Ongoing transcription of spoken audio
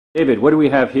David, what do we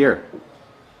have here?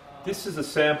 This is a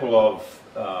sample of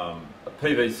a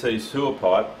PVC sewer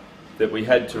pipe that we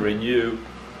had to renew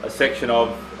a section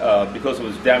of because it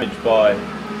was damaged by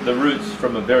the roots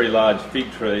from a very large fig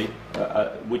tree,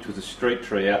 which was a street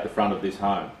tree out the front of this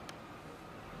home.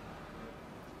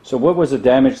 So what was the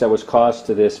damage that was caused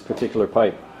to this particular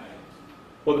pipe?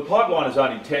 Well, the pipeline is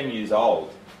only 10 years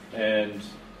old, and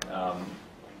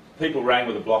people rang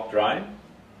with a blocked drain,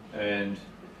 and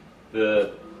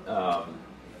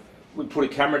we put a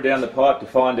camera down the pipe to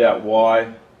find out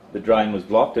why the drain was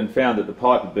blocked, and found that the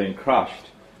pipe had been crushed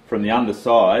from the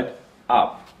underside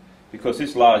up, because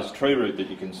this large tree root that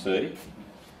you can see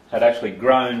had actually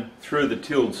grown through the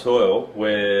tilled soil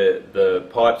where the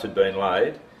pipes had been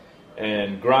laid,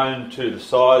 and grown to the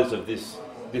size of this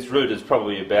root is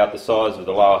probably about the size of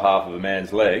the lower half of a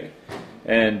man's leg,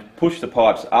 and pushed the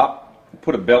pipes up,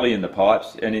 put a belly in the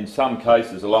pipes, and in some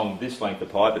cases along this length of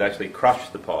pipe it actually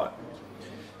crushed the pipe.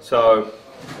 So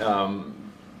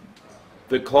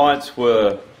the clients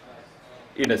were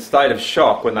in a state of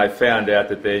shock when they found out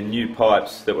that their new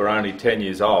pipes that were only 10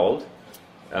 years old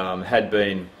had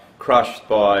been crushed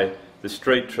by the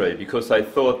street tree, because they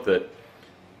thought that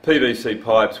PVC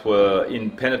pipes were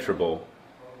impenetrable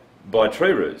by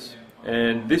tree roots.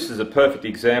 And this is a perfect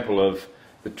example of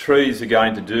the trees are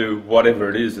going to do whatever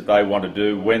it is that they want to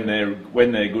do when they're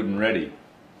good and ready.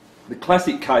 The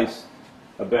classic case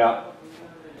about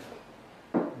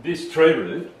this tree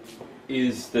root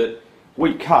is that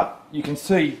we cut. You can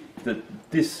see that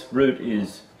this root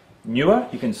is newer.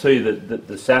 You can see that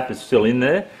the sap is still in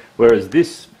there, whereas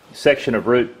this section of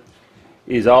root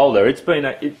is older.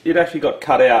 It actually got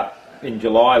cut out in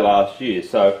July last year.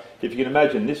 So if you can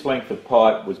imagine, this length of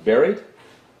pipe was buried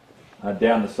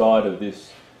down the side of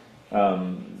this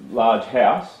large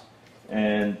house,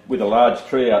 and with a large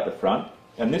tree out the front.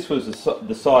 And this was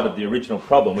the side of the original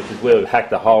problem, which is where we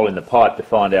hacked a hole in the pipe to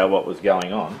find out what was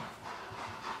going on.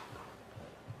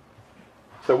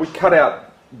 So we cut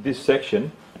out this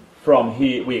section from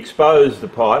here. We exposed the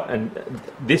pipe and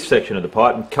this section of the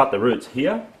pipe and cut the roots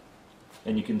here.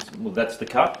 And you can, well, that's the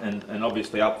cut, and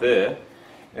obviously up there.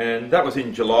 And that was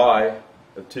in July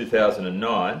of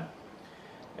 2009.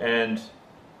 And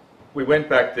we went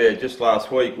back there just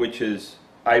last week, which is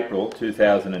April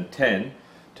 2010,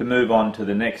 to move on to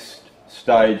the next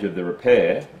stage of the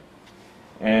repair.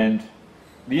 And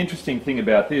the interesting thing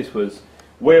about this was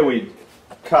where we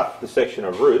cut the section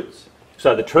of roots.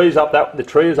 So the tree is up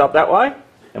that way,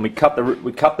 and we cut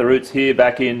the roots here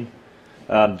back in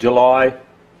July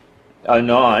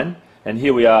 2009, and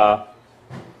here we are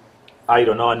 8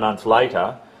 or 9 months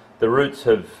later. The roots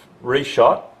have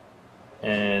reshot,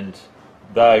 and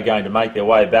they're going to make their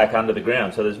way back under the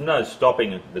ground, so there's no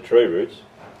stopping the tree roots.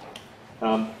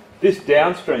 This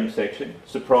downstream section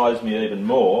surprised me even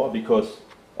more, because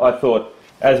I thought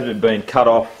as it had been cut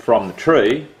off from the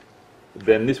tree,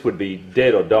 then this would be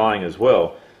dead or dying as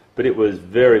well. But it was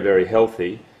very, very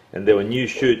healthy, and there were new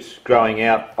shoots growing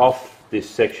out off this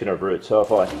section of root. So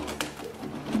if I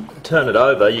turn it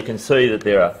over, you can see that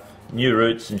there are new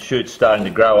roots and shoots starting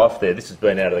to grow off there. This has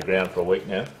been out of the ground for a week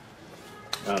now,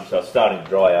 so it's starting to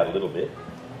dry out a little bit.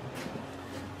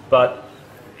 But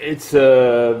it's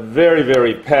a very,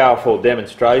 very powerful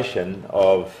demonstration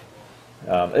of,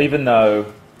 even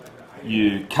though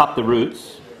you cut the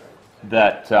roots,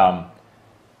 that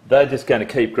they're just going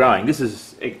to keep growing. This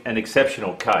is an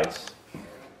exceptional case.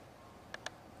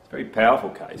 It's a very powerful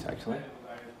case, actually.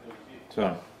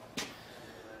 So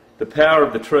the power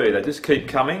of the tree, they just keep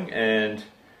coming, and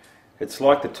it's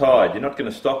like the tide. You're not going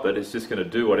to stop it, it's just going to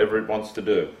do whatever it wants to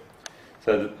do.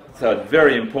 So it's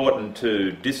very important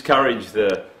to discourage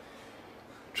the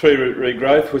tree root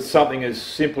regrowth with something as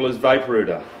simple as vapor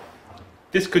rooter.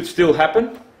 This could still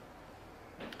happen,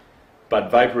 but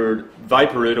vapor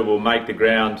rooter will make the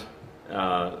ground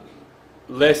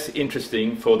less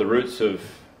interesting for the roots of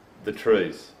the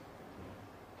trees.